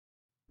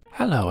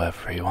Hello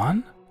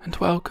everyone, and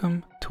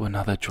welcome to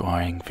another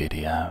drawing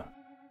video.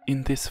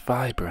 In this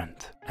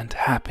vibrant and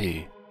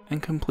happy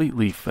and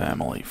completely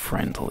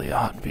family-friendly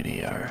art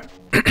video,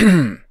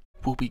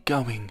 we'll be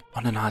going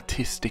on an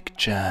artistic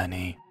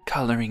journey,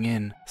 colouring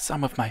in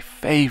some of my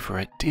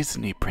favourite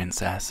Disney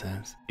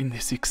princesses in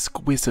this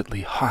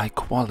exquisitely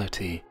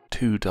high-quality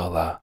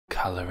 $2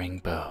 colouring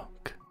book.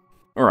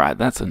 Alright,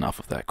 that's enough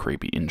of that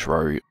creepy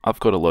intro. I've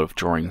got a lot of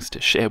drawings to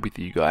share with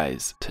you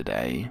guys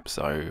today,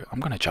 so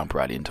I'm going to jump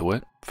right into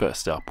it.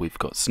 First up, we've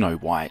got Snow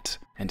White,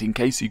 and in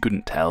case you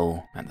couldn't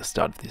tell at the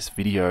start of this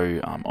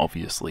video, I'm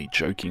obviously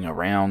joking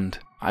around.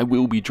 I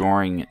will be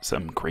drawing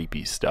some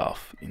creepy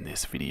stuff in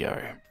this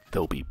video.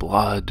 There'll be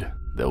blood,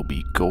 there'll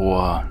be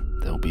gore,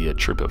 there'll be a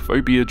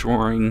trypophobia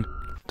drawing.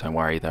 Don't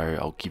worry though,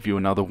 I'll give you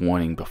another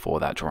warning before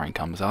that drawing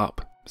comes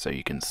up, so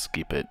you can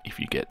skip it if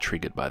you get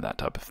triggered by that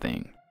type of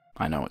thing.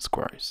 I know it's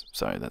gross,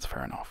 so that's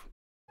fair enough.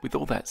 With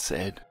all that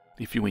said,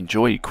 if you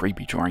enjoy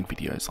creepy drawing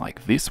videos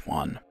like this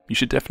one, you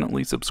should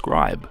definitely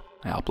subscribe.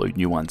 I upload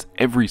new ones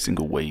every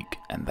single week,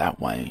 and that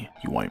way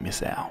you won't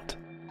miss out.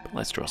 But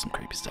let's draw some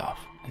creepy stuff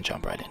and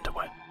jump right into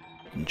it.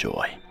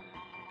 Enjoy.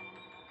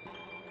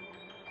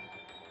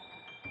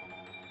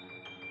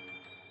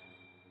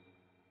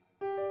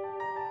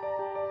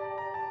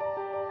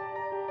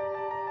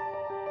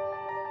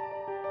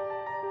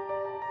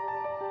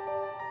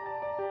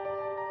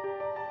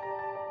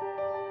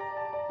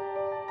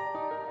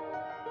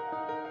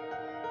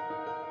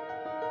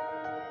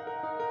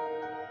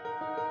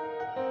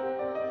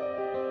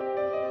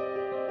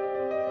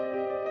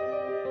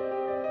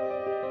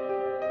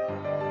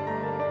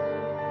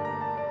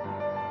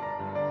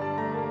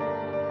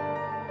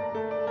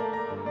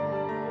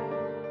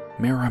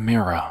 Mirror,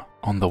 mirror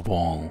on the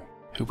wall,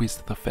 who is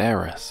the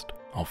fairest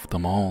of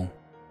them all?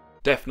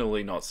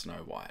 Definitely not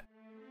Snow White.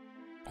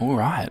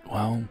 Alright,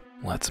 well,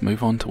 let's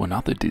move on to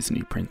another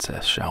Disney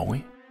princess, shall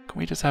we? Can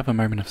we just have a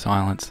moment of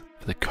silence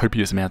for the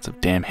copious amounts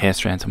of damn hair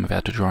strands I'm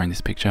about to draw in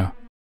this picture?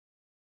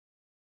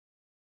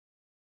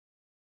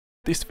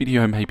 This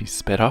video may be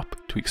sped up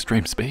to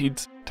extreme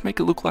speeds to make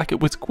it look like it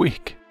was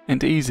quick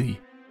and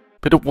easy,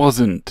 but it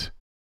wasn't.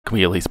 Can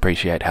we at least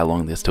appreciate how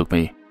long this took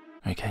me?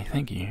 Okay,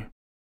 thank you.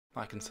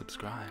 Like and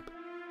subscribe.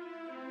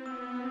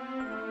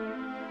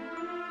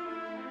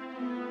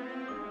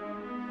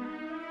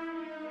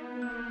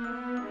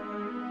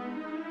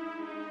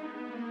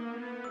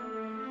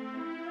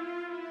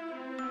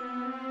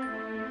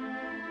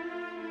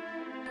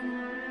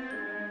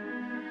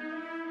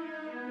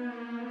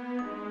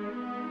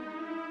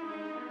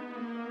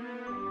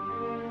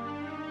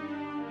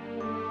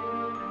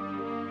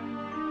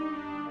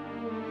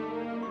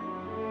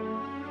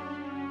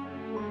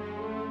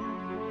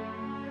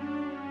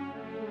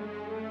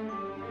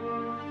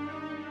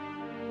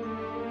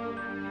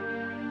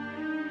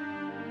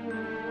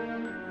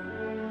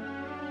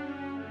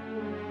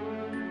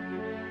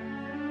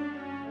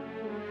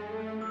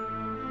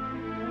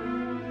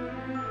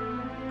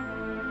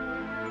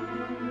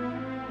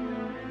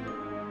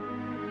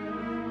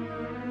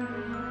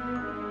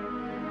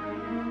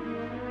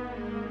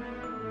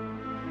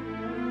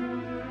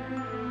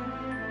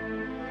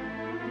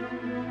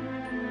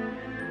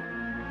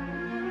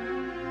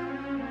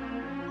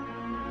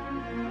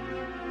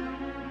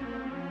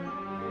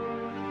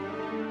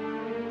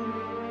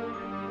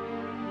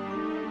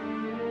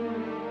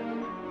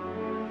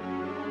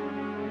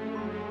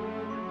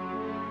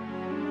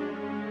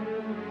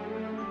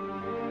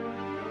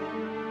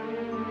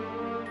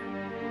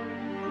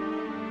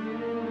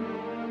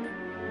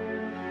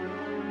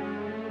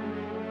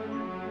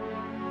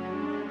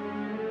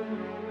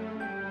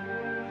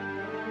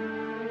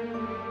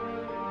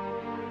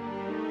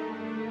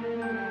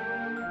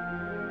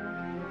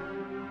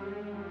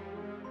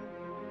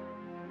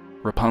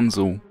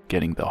 Rapunzel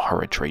getting the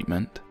horror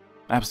treatment.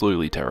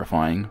 Absolutely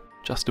terrifying.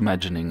 Just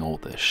imagining all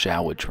the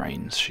shower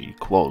drains she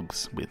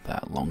clogs with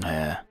that long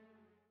hair.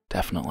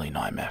 Definitely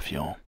nightmare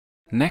fuel.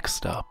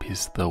 Next up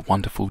is the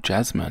wonderful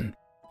Jasmine,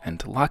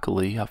 and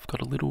luckily I've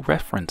got a little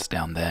reference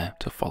down there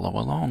to follow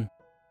along.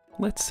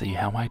 Let's see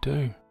how I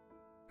do.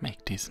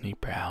 Make Disney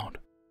proud.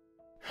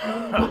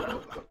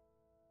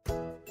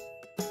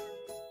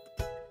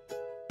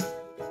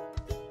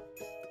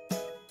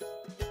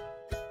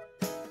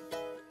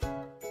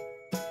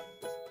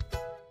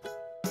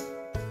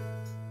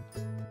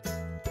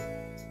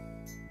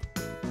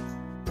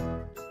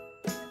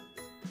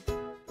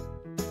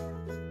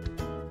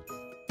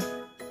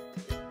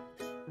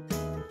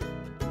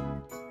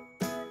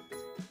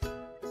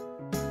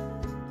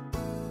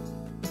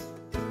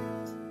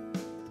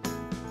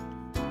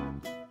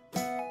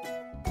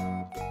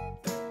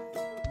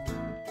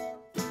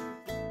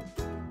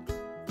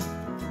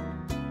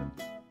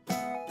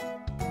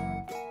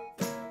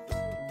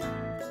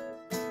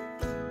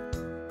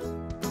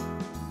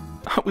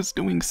 I was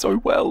doing so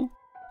well,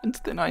 and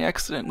then I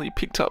accidentally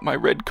picked up my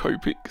red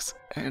Copics,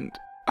 and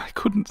I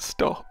couldn't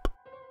stop.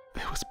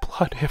 There was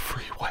blood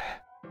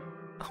everywhere.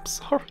 I'm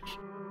sorry.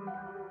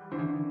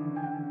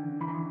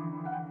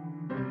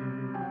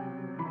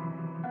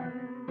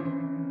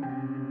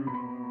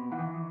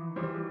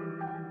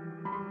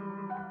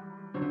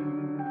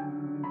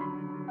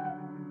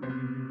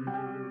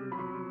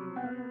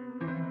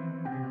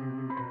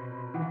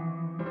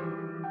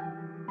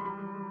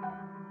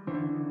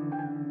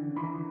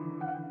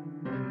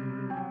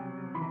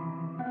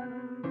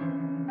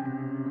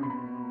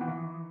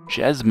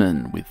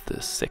 Jasmine with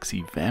the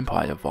sexy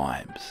vampire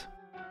vibes.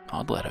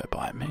 I'd let her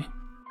bite me.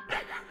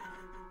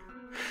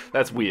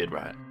 That's weird,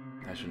 right?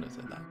 I shouldn't have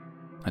said that.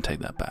 I take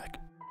that back.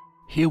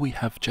 Here we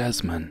have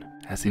Jasmine,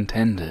 as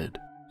intended,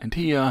 and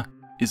here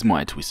is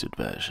my twisted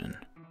version.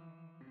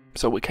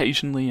 So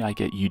occasionally I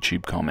get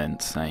YouTube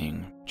comments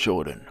saying,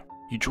 Jordan,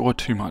 you draw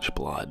too much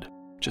blood.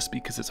 Just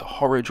because it's a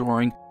horror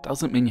drawing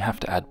doesn't mean you have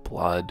to add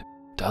blood,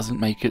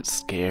 doesn't make it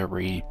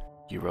scary,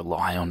 you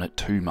rely on it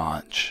too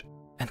much.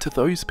 And to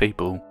those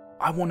people,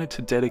 I wanted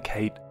to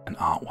dedicate an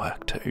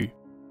artwork to,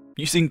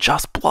 using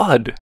just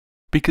blood,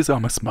 because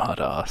I'm a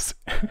smartass.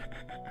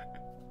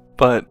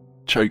 But,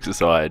 jokes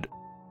aside,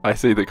 I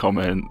see the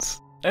comments,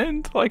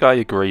 and I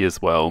agree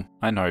as well.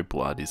 I know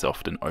blood is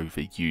often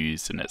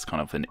overused and it's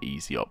kind of an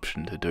easy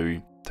option to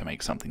do to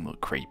make something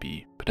look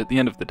creepy, but at the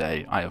end of the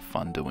day, I have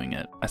fun doing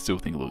it. I still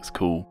think it looks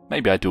cool.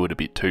 Maybe I do it a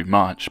bit too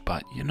much,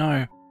 but you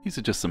know, these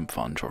are just some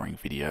fun drawing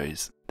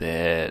videos.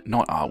 They're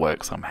not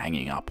artworks I'm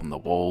hanging up on the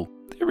wall.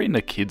 They're in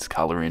a kid's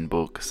colouring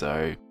book,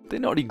 so they're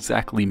not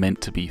exactly meant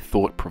to be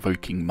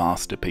thought-provoking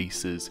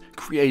masterpieces,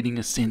 creating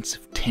a sense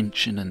of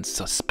tension and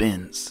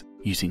suspense,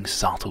 using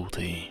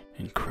subtlety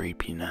and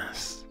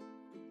creepiness.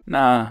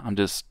 Nah, I'm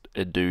just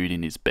a dude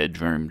in his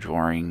bedroom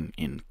drawing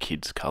in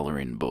kids'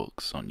 colouring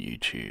books on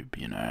YouTube,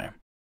 you know.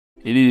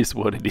 It is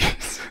what it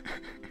is.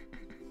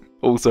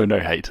 Also, no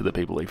hate to the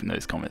people leaving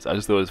those comments. I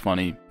just thought it was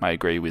funny. I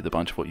agree with a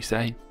bunch of what you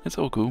say. It's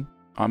all cool.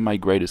 I'm my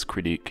greatest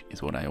critic,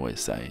 is what I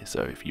always say.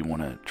 So if you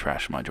want to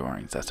trash my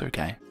drawings, that's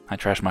okay. I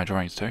trash my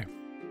drawings too.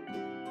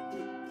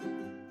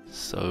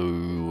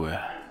 So,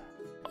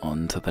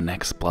 on to the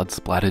next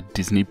blood-splattered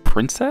Disney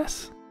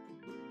princess?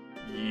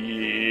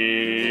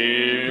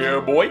 Yeah,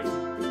 boy!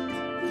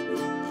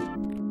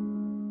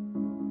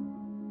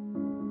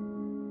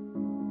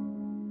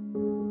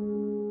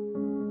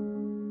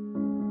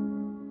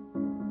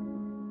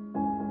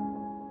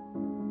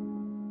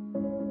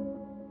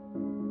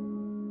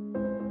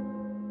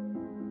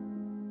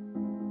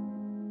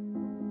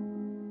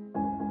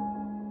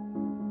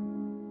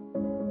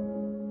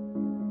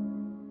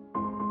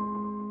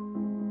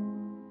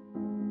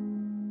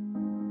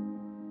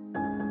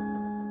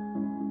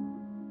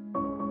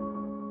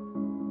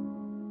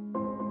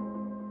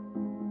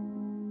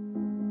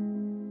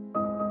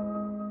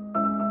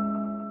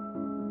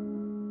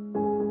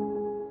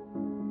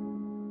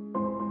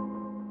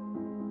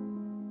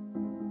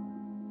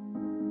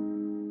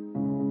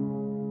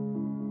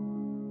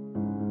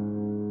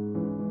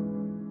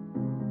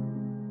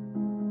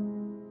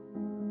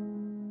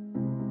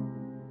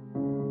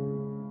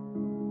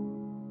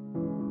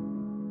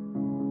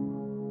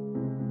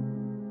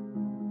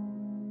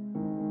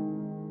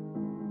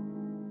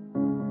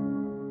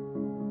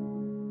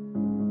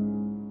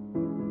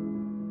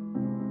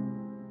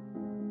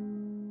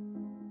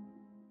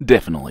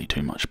 Definitely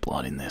too much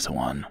blood in this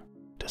one.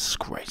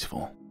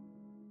 Disgraceful.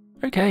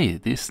 Okay,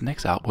 this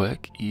next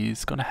artwork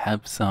is going to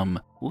have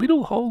some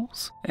little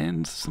holes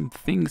and some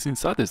things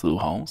inside those little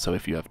holes, so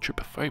if you have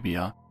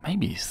trypophobia,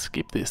 maybe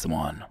skip this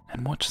one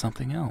and watch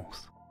something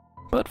else.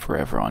 But for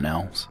everyone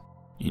else,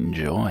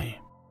 enjoy,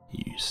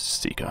 you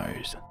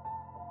sickos.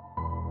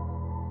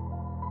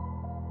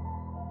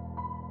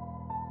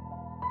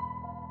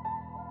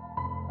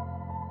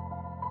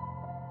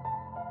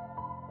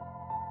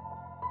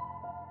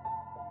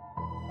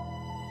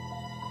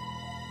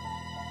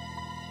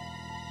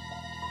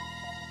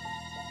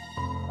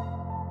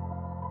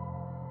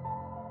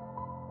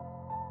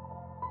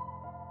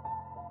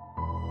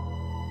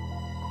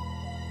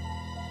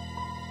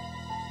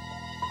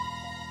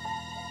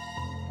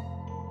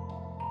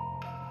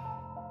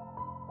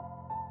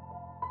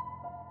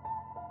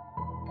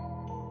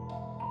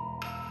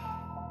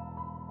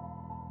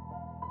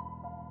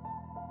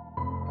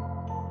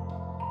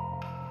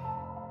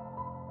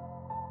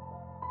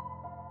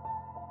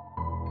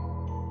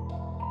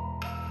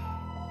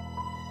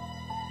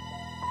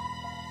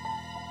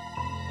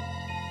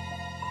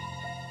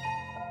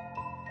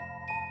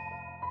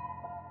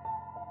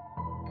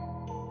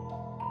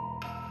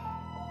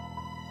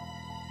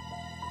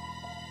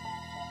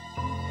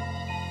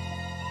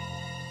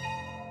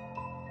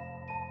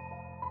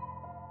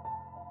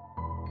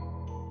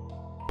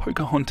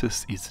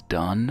 Pocahontas is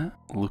done.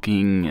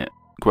 Looking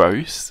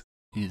gross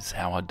is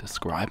how I'd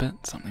describe it.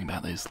 Something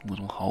about those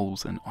little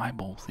holes and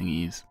eyeball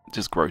thingies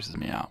just grosses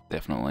me out,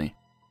 definitely.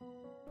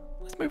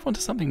 Let's move on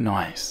to something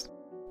nice.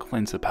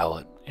 Cleanser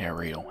palette,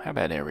 Ariel. How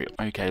about Ariel?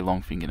 Okay,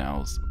 long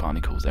fingernails,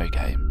 barnacles,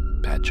 okay.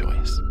 Bad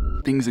choice.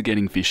 Things are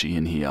getting fishy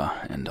in here,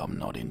 and I'm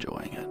not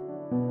enjoying it.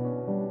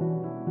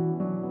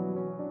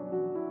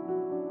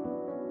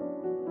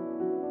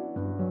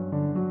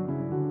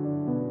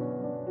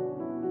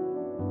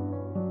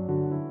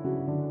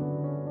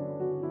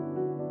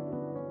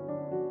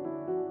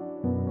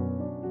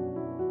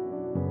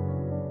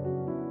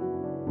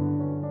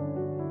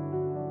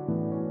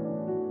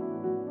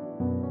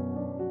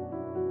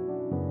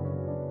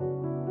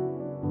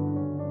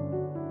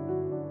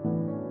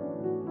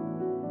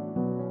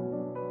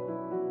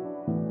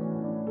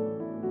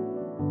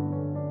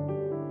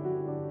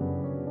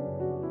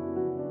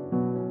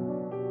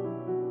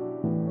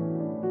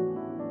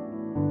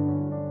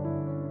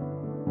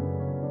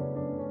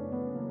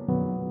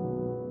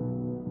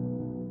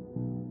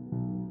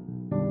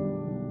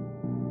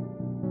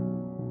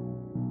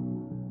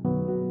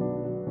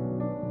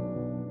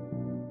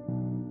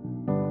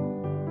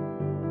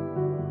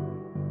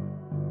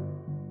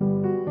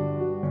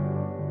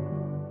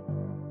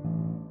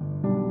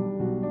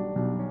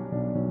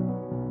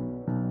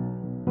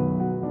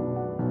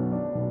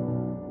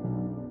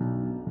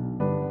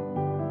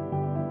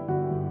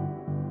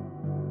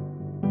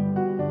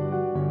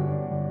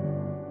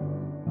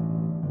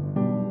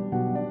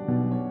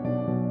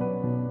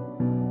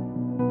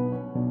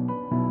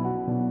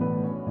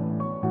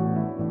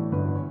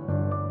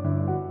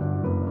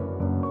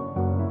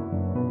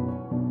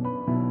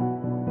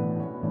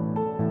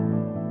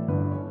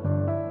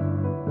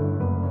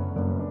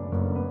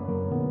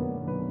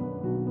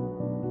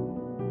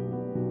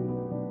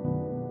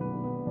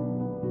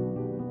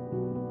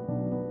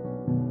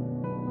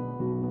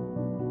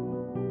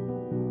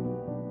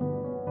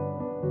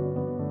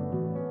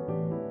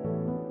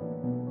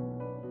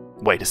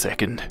 Wait a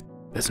second.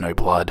 There's no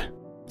blood.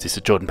 Is this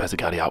a Jordan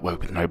Persegati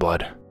artwork with no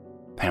blood?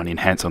 Hang on,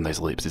 enhance on those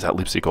lips. Is that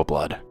lipstick or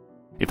blood?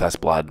 If that's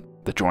blood,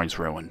 the drawing's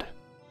ruined.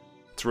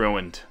 It's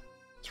ruined.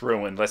 It's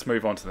ruined. Let's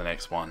move on to the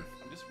next one.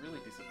 I'm just really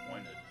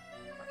disappointed.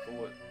 I thought it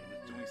was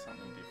doing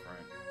something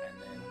different, and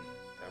then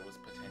there was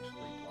potentially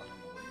blood on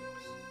the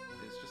lips.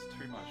 There's just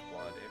too much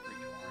blood every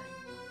drawing.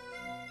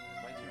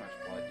 There's way too much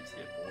blood. You just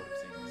get bored of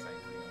seeing the same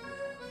thing all the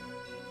time.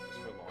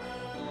 Just rely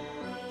on it.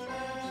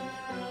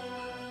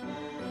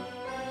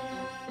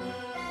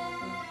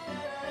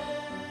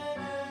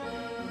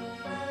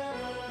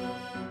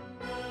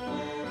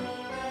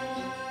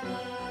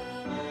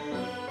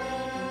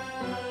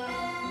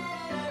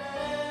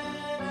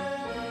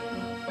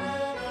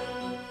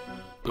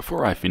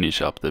 Before I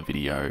finish up the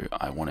video,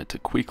 I wanted to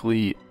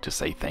quickly just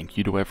say thank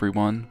you to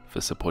everyone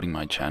for supporting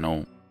my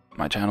channel.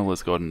 My channel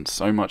has gotten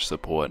so much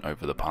support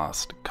over the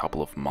past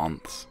couple of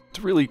months. It's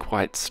really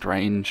quite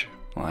strange.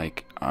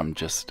 Like, I'm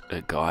just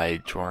a guy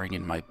drawing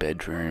in my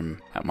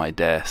bedroom at my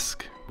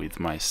desk with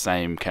my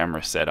same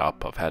camera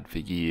setup I've had for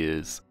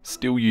years,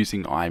 still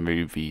using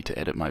iMovie to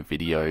edit my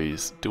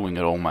videos, doing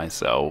it all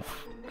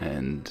myself,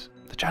 and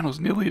the channel's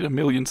nearly at 1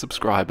 million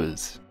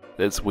subscribers.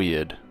 That's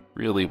weird.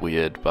 Really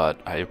weird,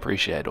 but I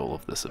appreciate all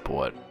of the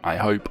support. I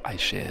hope I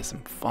share some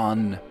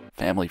fun,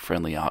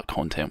 family-friendly art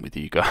content with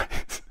you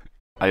guys.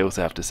 I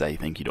also have to say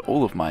thank you to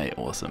all of my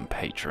awesome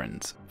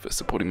patrons for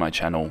supporting my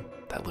channel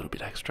that little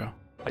bit extra.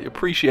 I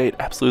appreciate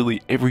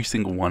absolutely every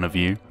single one of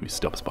you who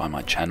stops by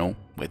my channel,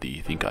 whether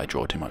you think I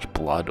draw too much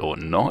blood or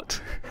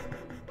not.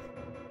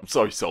 I'm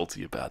so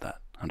salty about that.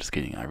 I'm just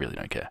kidding, I really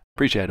don't care.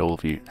 Appreciate all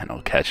of you, and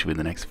I'll catch you in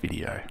the next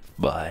video.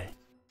 Bye.